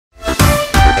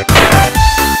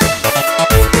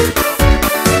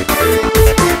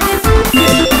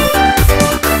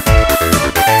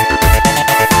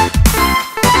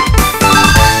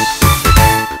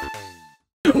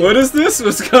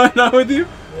What's going on with you?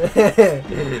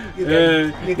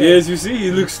 Yes, you see,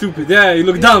 you look stupid. Yeah, you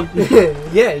look dumb.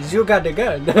 Yes, you got the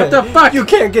gun. What the fuck? You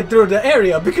can't get through the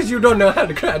area because you don't know how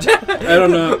to crouch. I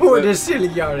don't know. What a silly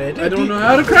yarn. I don't know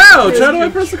how to crouch. How do I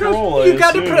press the control? You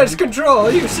got to press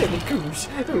control, you silly goose.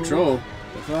 Control?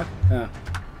 The fuck? Yeah.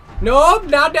 Nope,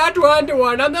 not that one, the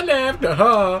one on the left.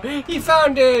 He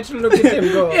found it. Look at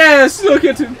him go. Yes, look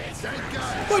at him.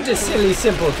 What a silly,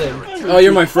 simple thing. Oh,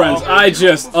 you're my friends. I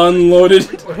just unloaded.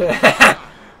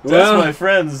 That's my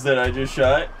friends that I just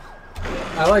shot.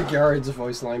 I like Yard's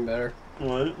voice line better.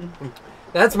 What?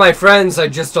 That's my friends I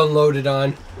just unloaded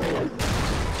on.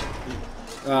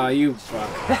 Oh, you fuck.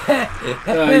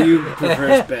 Oh, you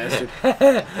perverse bastard.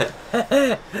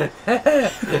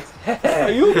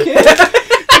 Are you okay?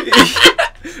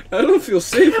 I don't feel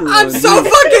safe around I'm so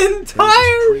fucking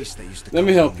tired! Let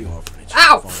me help you.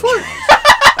 Ow! Fuck!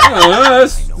 I don't know,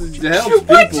 that helps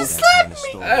people. Why'd you slap me?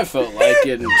 I felt like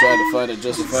it and tried to find a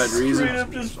justified reason. Straight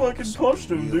up just fucking punched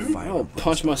him, dude. I'll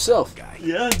punch myself.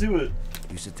 Yeah, do it.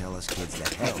 Used to tell us kids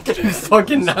that hell. He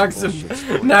fucking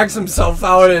knocks himself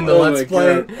out in the Let's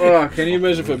Play. Oh, can you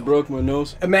imagine if it broke my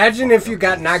nose? Imagine if you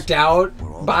got knocked out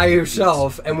by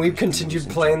yourself and we continued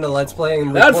playing the Let's Play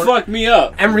and that'd fuck me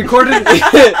up. And recorded. No.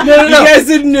 You guys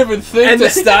didn't even think to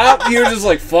stop. You were just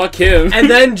like, fuck him. And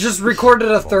then just recorded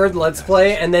a third Let's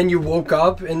Play, and then you woke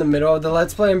up in the middle of the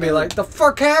Let's Play and be like, the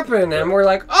fuck happened? And we're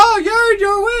like, oh,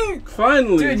 you're awake.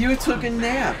 Finally. Dude, you took a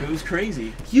nap. It was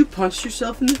crazy. You punched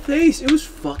yourself in the face. It was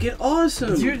fucking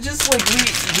awesome. You're just like,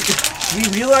 we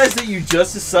realized that you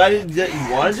just decided that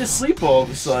you wanted to sleep all of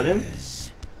a sudden.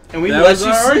 And we let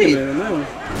you sleep.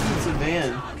 It's a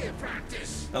van.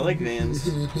 I like vans.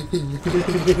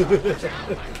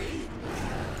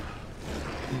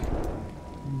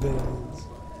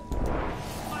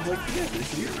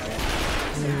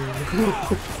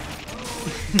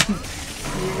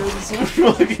 Someone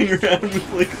walking around with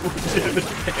like legitimate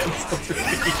vans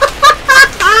underneath.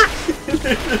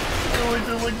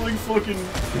 They're like fucking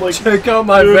like. Check out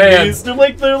my vans. They're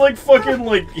like fucking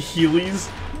like Heelys.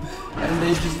 And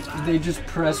they just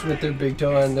press with their big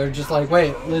toe and they're just like,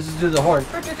 wait, let's just do the horn.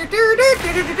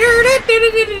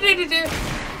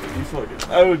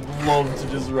 I would love to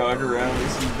just rock around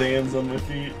with some vans on my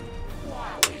feet.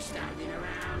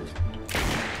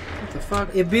 What the fuck?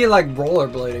 It'd be like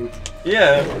rollerblading.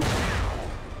 Yeah.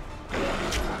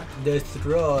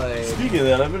 Destroy. Speaking of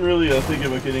that, I've been really thinking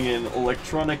about getting an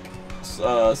electronic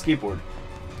skateboard.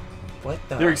 What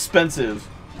the? They're expensive,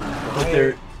 but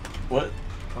they're what?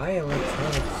 Why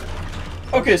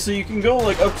electronics? Okay, so you can go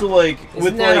like up to like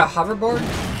Isn't that a hoverboard?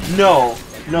 No,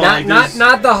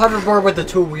 not the hoverboard with the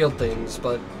two-wheel things,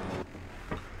 but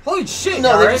holy shit!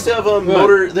 No, they just have a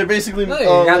motor. They're basically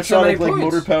electronic, like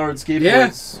motor-powered skateboards.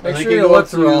 Yes. Make sure you look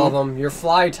through all of them. Your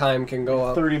fly time can go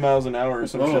up 30 miles an hour or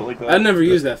some shit like that. I never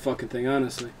used that fucking thing,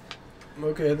 honestly.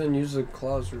 Okay, then use the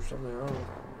claws or something. I don't know.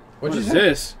 What is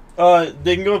this?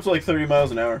 They can go up to like 30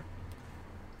 miles an hour.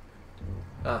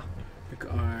 Ah. Pick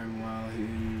arm while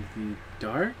in the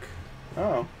dark?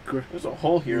 Oh. There's a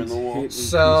hole here in the wall.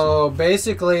 So,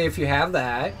 basically, if you have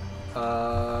that,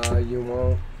 you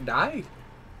won't die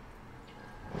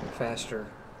faster.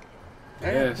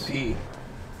 Yes. Pee.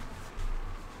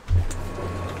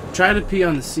 Try to pee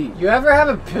on the seat. You ever have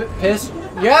a piss?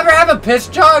 You ever have a piss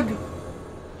jug?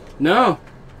 No.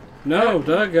 No,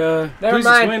 Doug, please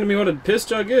explain to me what a piss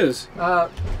jug is.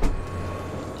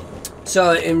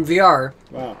 So in VR,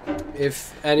 wow.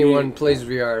 If anyone plays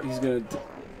VR, he's gonna.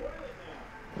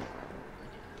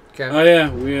 Okay. Oh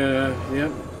yeah,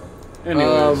 yep.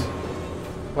 Anyways.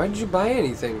 Why did you buy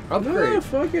anything? Upgrade. No,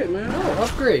 fuck it, man. No,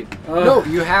 upgrade. No,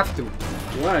 you have to.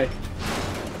 Why?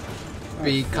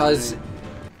 Because.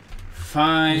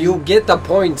 Fine. You get the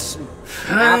points.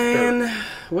 Fine. After.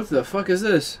 What the fuck is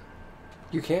this?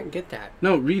 You can't get that.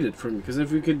 No, read it for me, because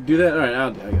if we could do that, alright,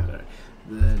 I got it. Right.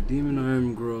 The demon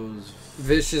arm grows.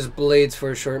 Vicious blades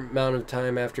for a short amount of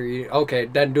time after eating. Okay,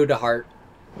 then do the heart.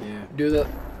 Yeah. Do the.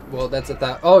 Well, that's a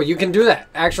thought. Oh, you can do that.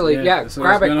 Actually, yeah.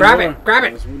 Grab it.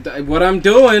 That's what I'm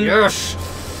doing. Yes.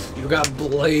 You got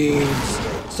blades.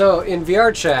 So in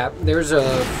VR chat, there's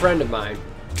a friend of mine,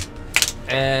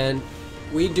 and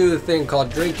we do a thing called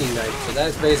drinking night. So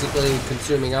that's basically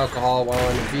consuming alcohol while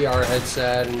in a VR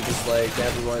headset and just like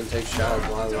everyone takes shots,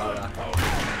 blah blah blah.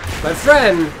 My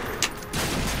friend,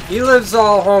 he lives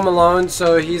all home alone,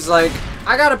 so he's like,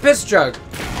 I got a piss jug.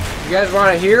 You guys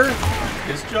want to hear?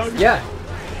 Piss jug? Yeah.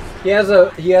 He has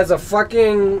a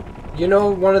fucking, you know,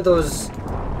 one of those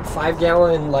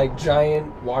 5-gallon like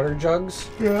giant water jugs.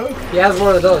 Yeah. He has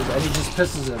one of those, and he just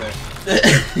pisses in it.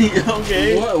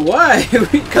 Okay. Why?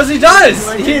 Because he does.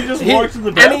 Like, he just walks in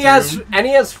the bathroom. And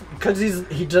he has because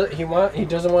he doesn't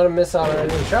want to miss out on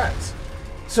any shots.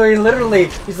 So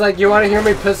he's like, you want to hear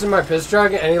me piss in my piss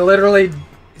jug? And he literally,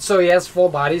 so he has full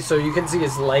body, so you can see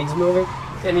his legs moving,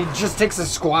 and he just takes a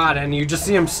squat, and you just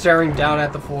see him staring down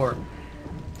at the floor.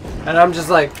 And I'm just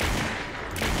like,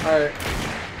 alright,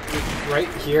 right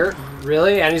here?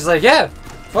 Really? And he's like, yeah,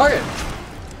 fuck it.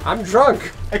 I'm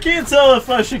drunk. I can't tell if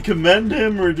I should commend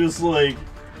him or just like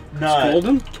not. Scold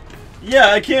him? Yeah,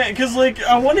 I can't, because like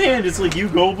on one hand it's like, you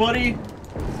go buddy,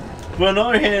 but on the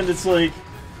other hand it's like,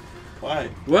 why?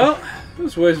 Well,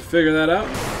 there's ways to figure that out.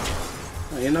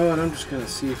 Well, you know what? I'm just gonna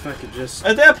see if I could just.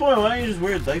 At that point, why don't you just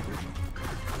wear a diaper?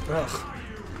 Ugh.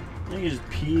 You can just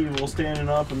pee while standing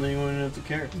up, and then you wouldn't have to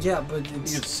care. Yeah, but You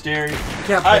it's... could stare.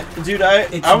 Yeah, but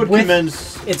I would with, commend.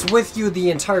 It's with you the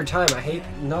entire time.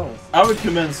 No. I would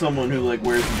commend someone who like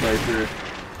wears a diaper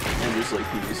and just like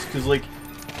pees, because like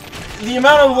the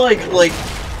amount of like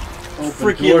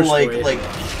freaking like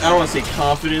I don't want to say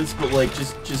confidence, but like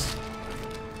just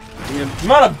the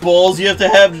amount of balls you have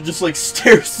to just like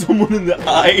stare someone in the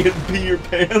eye and pee your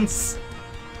pants.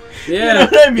 Yeah, you know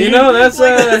what I mean? You know, that's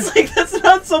that's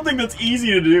not something that's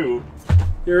easy to do.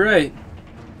 You're right.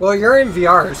 Well, you're in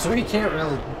VR, so you can't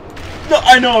really. No,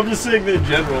 I know. I'm just saying that in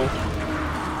general.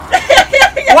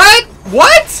 What?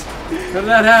 What? How did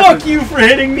that happen? Fuck you for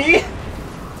hitting me.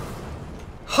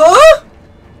 Huh?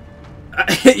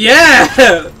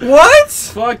 Yeah. What?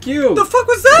 Fuck you. The fuck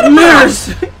was that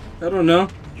about? I don't know.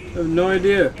 I have no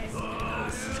idea.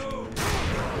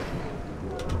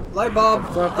 Light bulb.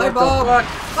 Fuck, Light what the bulb.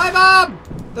 fuck? Light bulb.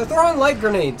 They're throwing light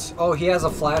grenades. Oh, he has a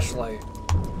flashlight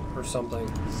or something.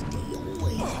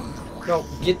 No,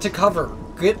 get to cover.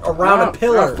 Get around a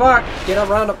pillar. Oh, fuck. Get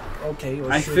around a. Okay.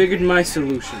 I figured my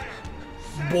solution.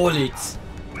 Bullets.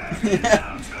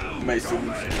 My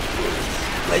solution.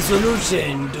 My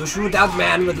solution to shoot out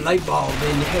man with light bulb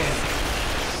in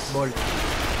hand. Bullet.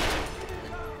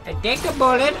 I take a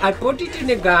bullet, I put it in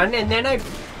the gun, and then I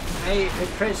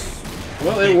press.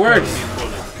 Well, it works.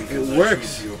 It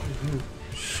works.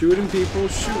 Shooting people,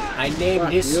 shoot. I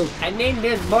named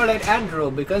this bullet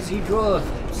Andrew because he drew a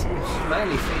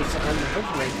smiley face on the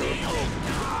refrigerator.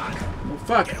 Oh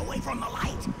fuck! Get away from the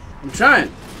light. I'm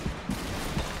trying.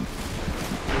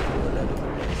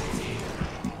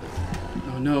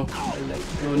 Oh no!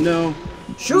 Oh no!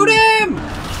 Shoot him! You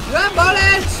have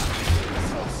bullets!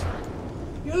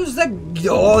 Use the.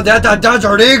 Oh, that's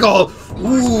an eagle!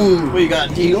 Ooh! What, you got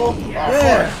an eagle?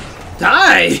 Yeah!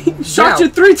 Die! Shot you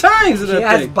 3 times in He that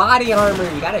has thing. body armor.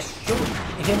 You gotta shoot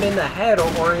him in the head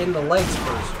or in the legs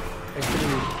first.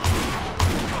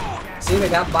 See, they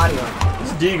got body armor.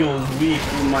 This deagle is weak.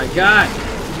 Oh my god!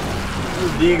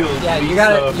 This deagle is Yeah, weak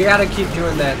you gotta keep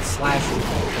doing that slashing.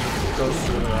 Goes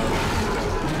through.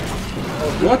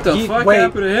 What the fuck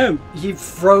happened to him? He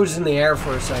froze in the air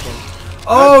for a second.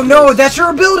 Oh no, that's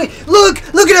your ability! Look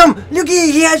at him! Look,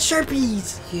 he has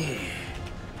Sharpies! Yeah.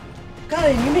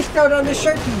 Colin, you missed out on the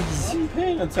Sharpies! I'm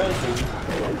paying attention.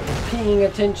 Paying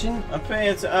attention?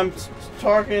 I'm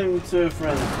talking to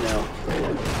friends now.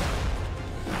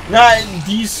 Not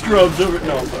these scrubs over.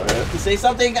 No, I'm sorry. I have to say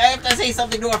something. I have to say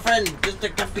something to a friend just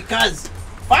because.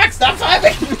 Fuck! Stop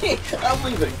typing me! I'm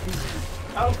leaving.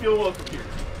 I don't feel welcome here.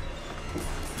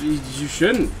 You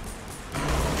shouldn't.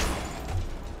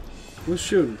 Who's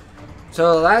shooting?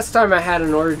 So last time I had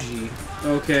an orgy.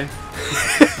 Okay.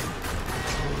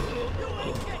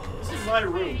 This is my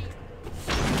room.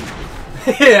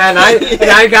 Yeah, and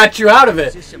I got you out of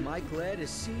it. Am I glad to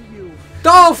see you?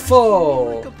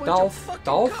 Dolfo! Dolph?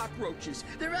 Dolph? Cockroaches.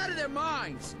 They're out of their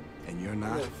minds. And you're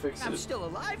not? I'm still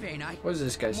alive, ain't I? What does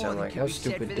this guy sound like? How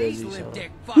stupid does he sound?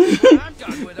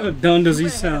 How dumb does he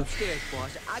sound?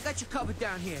 I got you covered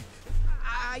down here.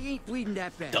 I ain't bleeding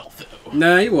that bad.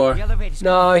 Nah, you are.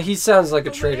 No, he sounds like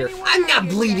a traitor. I'm not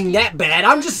bleeding that bad.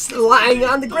 I'm just lying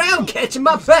on the ground catching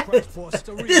my breath.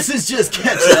 This is just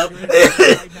catch up.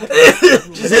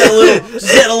 just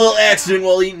had a little accident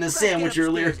while eating a sandwich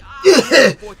earlier.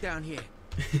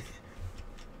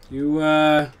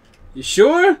 You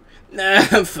sure? Nah,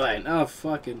 I'm fine. Oh,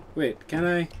 fucking. Wait, can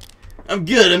I? I'm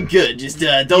good. Just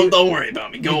don't worry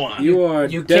about me. Go on. You are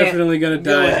definitely gonna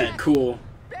die. ahead. Cool.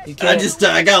 I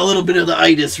got a little bit of the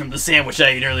itis from the sandwich I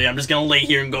ate earlier. I'm just gonna lay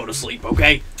here and go to sleep,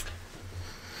 okay?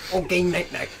 Okay,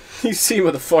 night. You see him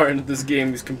at the far end of this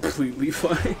game, he's completely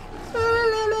fine.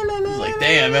 He's like,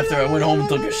 damn, after I went home and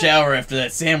took a shower after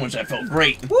that sandwich, I felt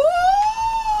great. Woo!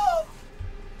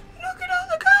 Look at all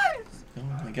the guys! Oh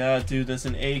my my god, dude, that's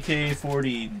an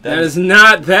AK-40. That is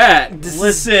not that.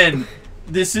 Listen,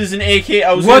 this is an AK.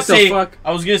 I was What gonna the say. fuck?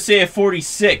 I was gonna say a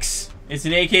 46. It's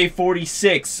an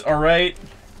AK-46. All right.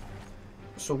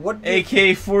 So what?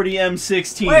 AK-40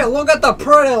 M16. Wait, look at the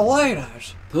pretty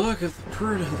lighters. Look at the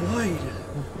pretty light.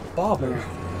 Bobby.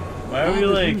 Why are we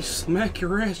like smack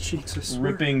your ass cheeks? I swear.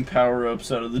 ripping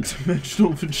power-ups out of the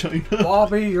dimensional vagina?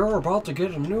 Bobby, you're about to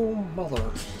get a new mother.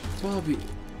 Bobby.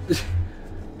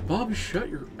 Bobby, shut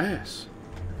your ass.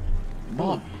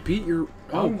 Bob, beat your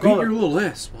beat your little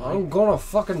ass. Bobby. I'm gonna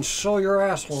fucking sew your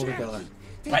asshole together.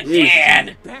 My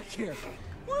dad. Back here.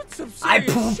 What's up, I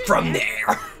pooped from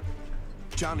there.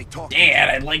 Johnny, talk. Dad,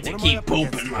 I'd like to keep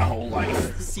pooping my whole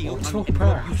life. Too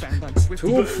bad.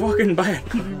 Too fucking bad.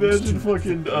 Can you imagine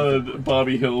fucking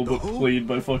Bobby Hill, but played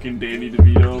by fucking Danny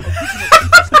DeVito?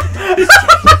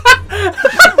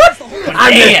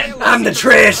 I'm the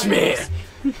trash man.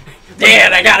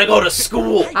 Dad, I gotta go to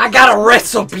school. I gotta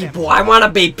wrestle people. I wanna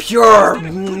be pure.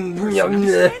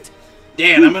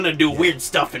 Dad, I'm gonna do weird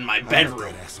stuff in my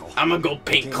bedroom. I'm gonna go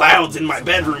paint clouds in my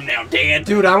bedroom now, Dad.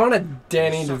 Dude, I want a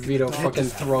Danny DeVito fucking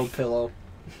throw pillow.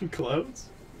 Clouds?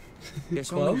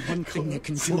 There's only one thing that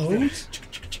can do that.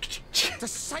 The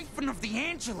siphon of the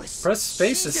Angelus. Press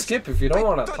space to skip if you don't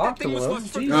want to talk to him.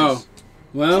 Jesus. Oh,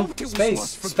 well.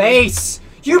 Space.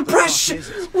 You press.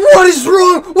 What is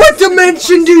wrong? What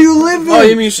dimension do you live in? Oh,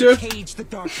 you mean shit? Cage the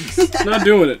darkness. Not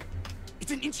doing it.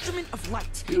 It's an instrument of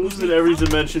light. He lives in every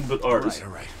dimension but ours. All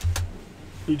right.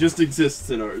 He just exists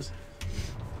in ours.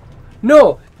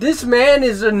 No, this man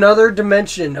is another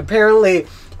dimension. Apparently,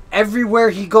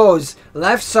 everywhere he goes,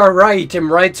 lefts are right and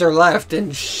rights are left,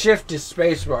 and shift is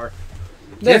spacebar.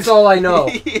 That's all I know.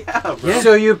 Yeah, bro.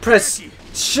 So you press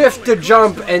shift to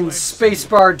jump and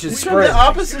spacebar to He's from the sprint.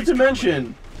 opposite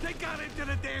dimension. They got into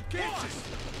the damn cages.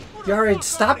 Yari,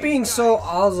 stop being so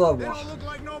Azza. Look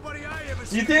like nobody I ever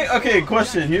Do you think? Okay,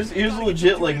 question. Here's a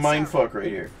legit like mindfuck right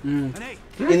here. In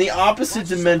the opposite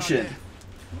dimension,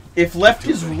 if left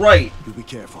is right, You be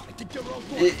careful.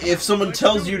 if someone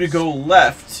tells you to go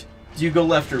left, do you go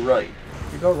left or right?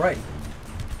 You go right.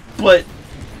 But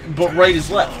right is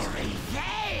left.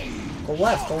 Go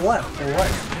left, go left, go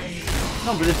right.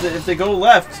 No, but if they go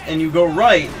left and you go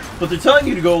right, but they're telling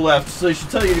you to go left, so they should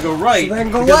tell you to go right. So then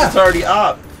go because left. it's already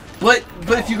up. But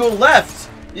if you go left,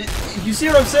 you see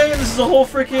what I'm saying? This is a whole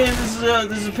freaking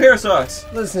this is a paradox.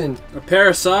 Listen, A pair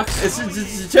of socks? It's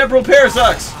a temporal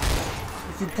paradox.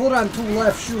 if you put on two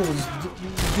left shoes,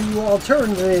 do you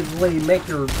alternatively make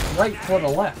your right foot a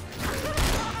left?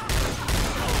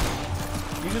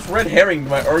 You just red herringed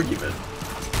my argument.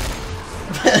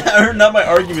 Or not my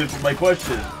argument, but my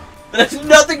question. That has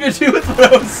nothing to do with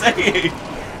what I was saying.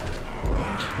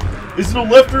 Is it a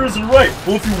left or is it a right?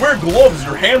 Well, if you wear gloves,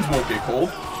 your hands won't get cold.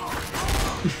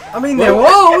 I mean, they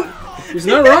won't. He's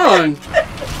not wrong.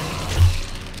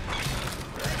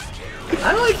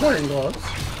 I like wearing gloves.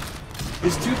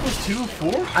 Is 2 + 2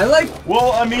 4? I like.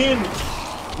 Well, I mean,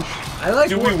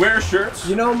 do we wear shirts?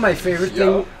 You know, my favorite thing.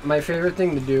 Yeah. My favorite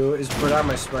thing to do is put on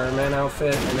my Spider-Man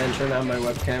outfit and then turn on my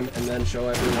webcam and then show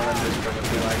everyone on Discord and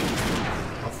be like,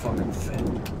 "I'm fucking fit."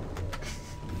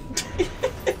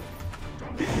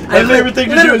 My favorite thing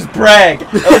to do is brag.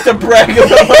 I like to brag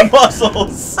about my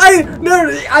muscles.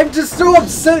 I'm just so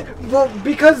upset. Well,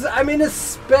 because I'm in a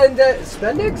spandex.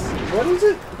 What is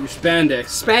it? Your spandex.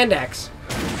 Spandex.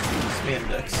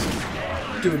 Spandex.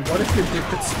 Dude, what if your dick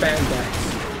could spandex?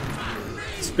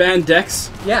 Spandex?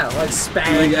 Yeah, like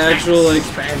spandex. Like actual, like...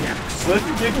 spandex. What if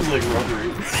your dick was like rubbery?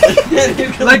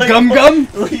 You could, Like gum gum?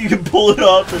 Like you could pull it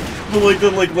off and but like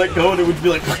then like let go and it would be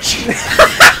like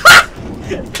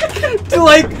To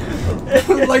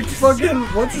like fucking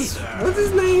what's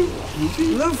his name?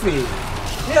 Luffy.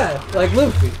 Yeah, like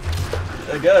Luffy.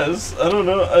 I guess. I don't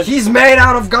know. He's made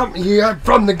out of gum. Yeah,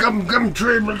 from the gum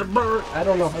tree with the bird. I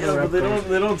don't know how to Yeah, rap but those.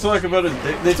 they don't talk about his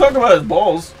dick. They talk about his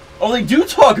balls. Oh, they do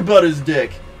talk about his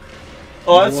dick.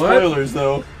 Oh, that's What? spoilers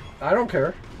though. I don't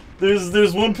care.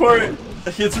 There's one part.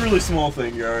 It's a really small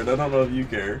thing, Yard. I don't know if you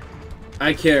care.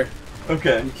 I care.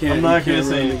 Okay. can't- I'm not you gonna can't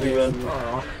say ruin anything the then.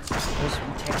 Oh, this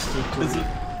texted to This me.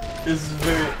 is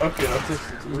very okay. I'll text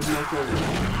it to you. Where's my phone?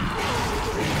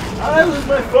 I lose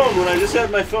my phone when I just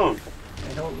had my phone.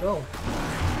 I don't know.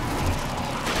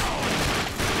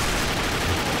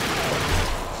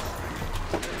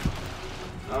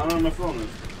 I don't know where my phone is.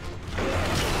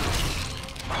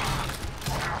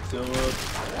 So,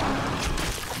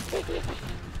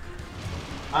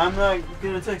 I'm not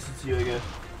gonna text it to you, I guess.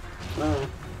 Whatever.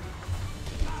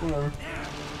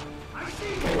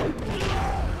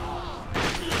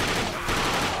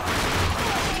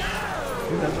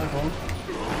 You have my phone?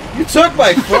 You took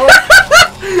my phone?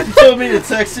 me to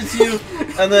text it to you,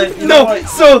 and then you know No, what?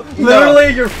 so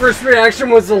literally your first reaction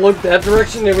was to look that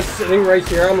direction. It was sitting right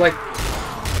here. I'm like,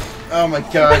 Oh my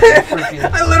god, you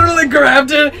freaking. I literally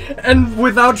grabbed it and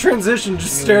without transition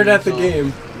just stared at the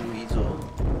game.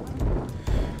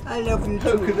 I love you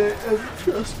How could I ever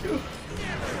trust you?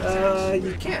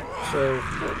 You can't. So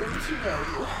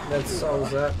that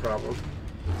solves that problem.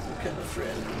 What kind of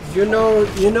friend? You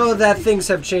know that things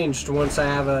have changed once I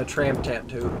have a tramp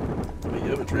tattoo.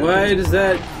 Why does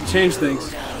that change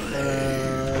things?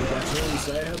 That means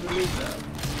I have a new job.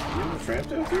 You have a tramp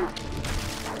tattoo?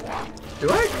 Do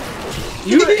I?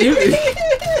 You do you?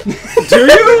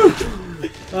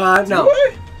 No.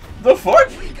 What? The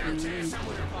fuck?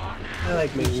 I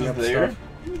like making up There?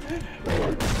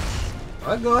 stuff.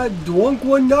 I got drunk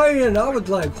one night and I was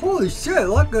like, holy shit,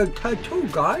 like a tattoo,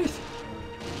 guys.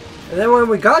 And then when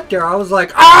we got there, I was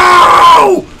like,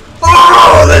 ow!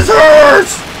 Oh, this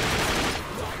hurts!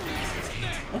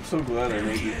 I'm so glad I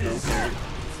made you feel scared.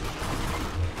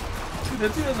 Dude,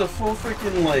 that dude has a full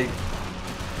freaking, like,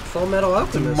 Full Metal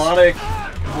Alchemist. demonic,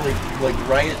 like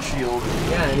riot shield.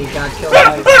 Yeah, and he got killed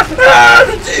by...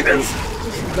 The demons!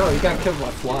 No, he got killed by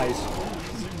flies.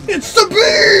 It's the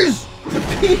bees! The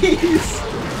bees!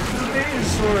 The bees,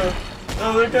 sort of.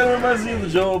 Oh, that kind of reminds me of the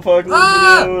Joe Apocalypse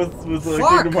video with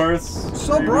Kingdom Hearts.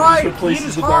 So where you bright! just replaces Eat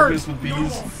his the heart! darkness with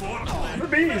bees. The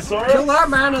bees, Sora! Kill that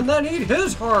man and then eat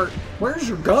his heart! Where's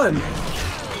your gun?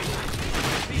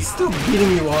 He's still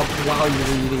beating you up while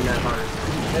you're eating that heart.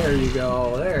 There you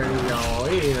go, there you go.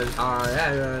 Eat his heart,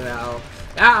 there you go.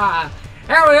 Ah!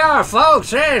 Here we are,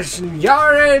 folks! It's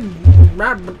yarded...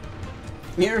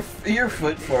 Your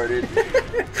foot farted.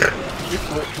 Your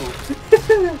foot pooped.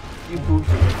 You pooped.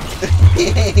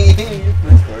 Your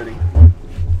foot's farting.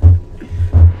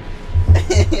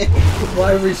 Why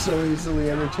are we so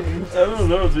easily entertained? I don't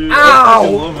know, dude. Ow! I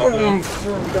love it, man.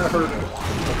 That hurt.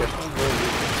 Okay.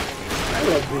 I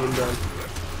love being done.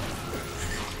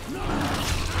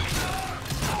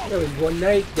 There was one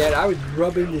night that I was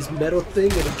rubbing this metal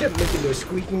thing and it kept making a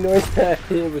squeaking noise.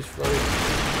 It was funny.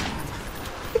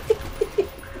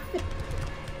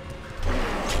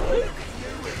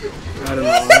 I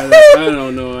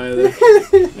don't know either.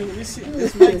 Let me see.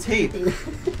 This is my tape.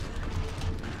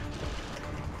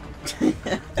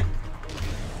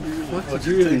 What did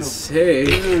you even say?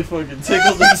 He really fucking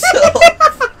tickled himself.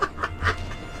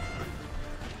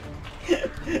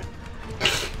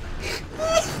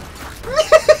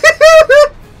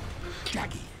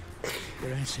 Jackie,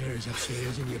 your Aunt Sarah's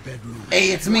upstairs in your bedroom.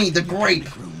 Hey, it's me, the Grape.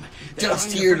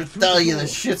 Just here to tell you the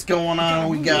shit's going on and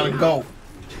we gotta go.